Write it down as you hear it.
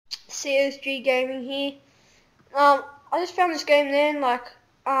CSG Gaming here. I just found this game then, like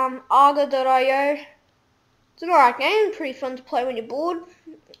Agar.io. It's an alright game, pretty fun to play when you're bored.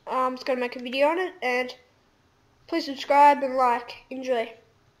 I'm just gonna make a video on it, and please subscribe and like. Enjoy.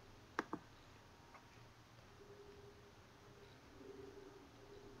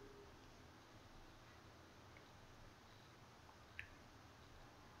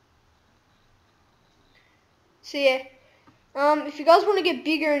 So yeah, if you guys want to get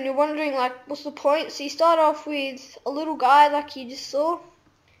bigger and you're wondering like what's the point, so you start off with a little guy like you just saw.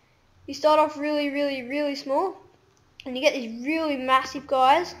 You start off really small, and you get these really massive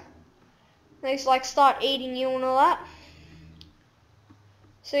guys. They just like start eating you and all that.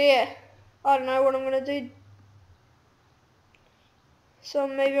 So yeah, I don't know what I'm gonna do. So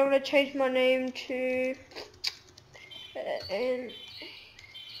maybe I'm gonna change my name to and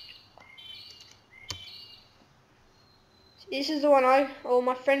this is the one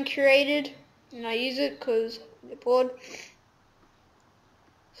my friend created, and I use it because I get bored.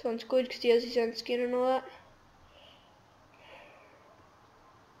 This one's good because he has his own skin and all that.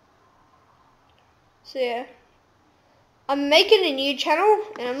 So yeah, I'm making a new channel,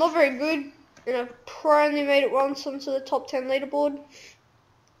 and I'm not very good, and I've probably only made it once onto the top 10 leaderboard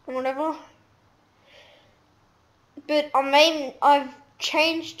and whatever. But I'm gonna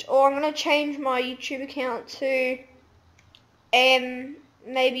change my YouTube account to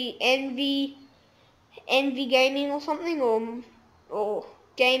maybe Envy Gaming or something, or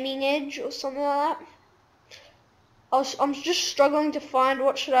Gaming Edge or something like that. I'm just struggling to find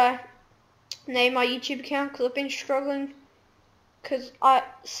what should I name my YouTube account, because I've been struggling, because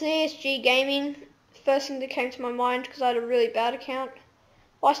CSG Gaming, first thing that came to my mind, because I had a really bad account.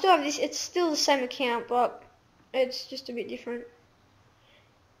 Well, I still have this, it's still the same account, but it's just a bit different.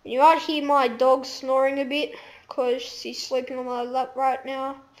 And you might hear my dog snoring a bit, because he's sleeping on my lap right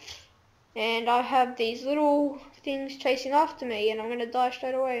now. And I have these little things chasing after me, and I'm going to die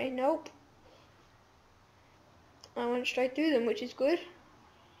straight away. Nope. I went straight through them, which is good.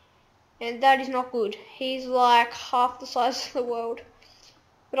 And that is not good. He's like half the size of the world.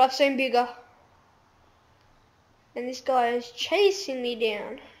 But I've seen bigger. And this guy is chasing me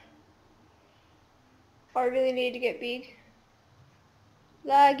down. I really need to get big.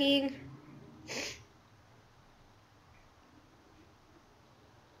 Lagging.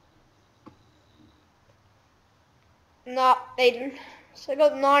 Nah, Aiden. So I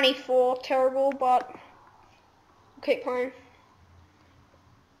got 94, terrible, but I'll keep playing.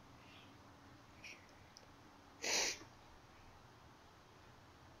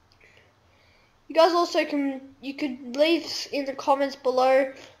 You guys also you could leave in the comments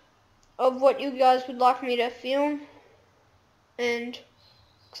below of what you guys would like me to film, and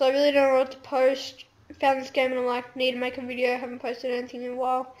because I really don't know what to post. I found this game and I'm like, need to make a video. I haven't posted anything in a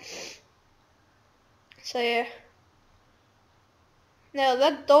while. So yeah. Now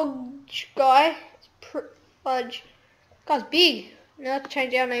that dog guy is fudge. Guy's big. Now I have to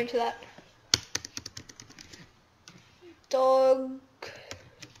change our name to that. Dog.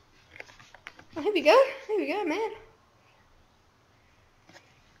 Oh, here we go. Here we go, man.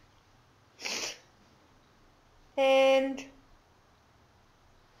 And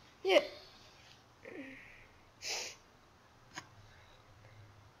yeah,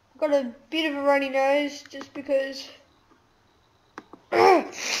 got a bit of a runny nose just because.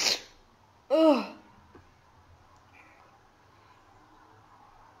 Ugh.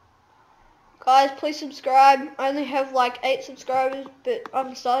 Guys, please subscribe. I only have like 8 subscribers, but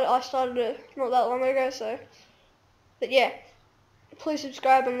I started it not that long ago, so. But yeah, please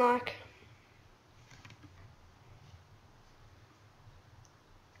subscribe and like.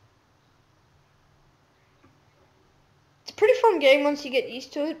 It's a pretty fun game once you get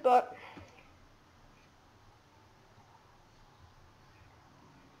used to it, but.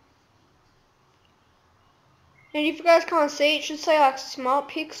 And if you guys can't see, it should say like Smart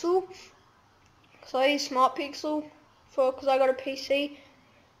Pixel. So I use Smart Pixel because I got a PC.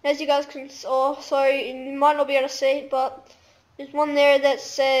 As you guys can saw, so you might not be able to see it, but there's one there that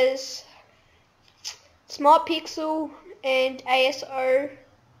says Smart Pixel and ASO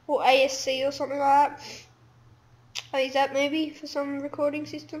or ASC or something like that. I use that maybe for some recording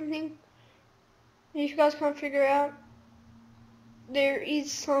system thing. And if you guys can't figure out, there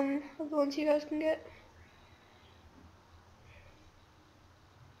is some of the ones you guys can get.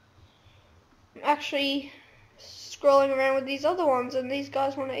 I'm actually scrolling around with these other ones, and these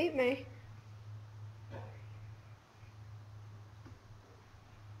guys want to eat me.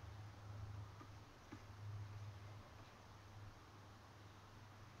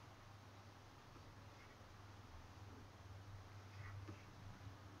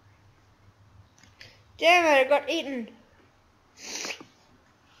 Damn it, I got eaten.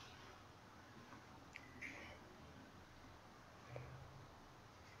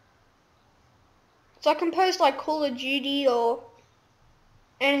 So I can post like Call of Duty or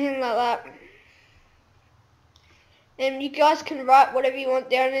anything like that. And you guys can write whatever you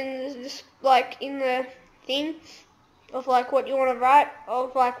want down in this, like in the thing of like what you want to write,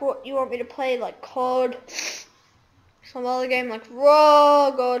 of like what you want me to play, like COD, some other game like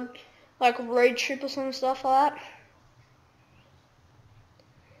Raw, God, like Road Trip or some stuff like that.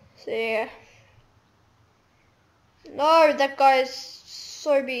 So yeah. No, that guy is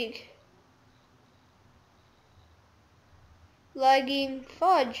so big. Lagging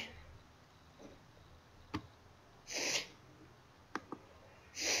fudge.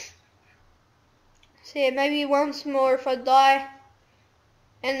 So yeah, maybe once more if I die,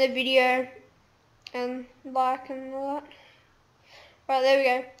 end the video and like and all that. Right, there we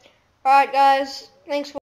go. Alright guys, thanks for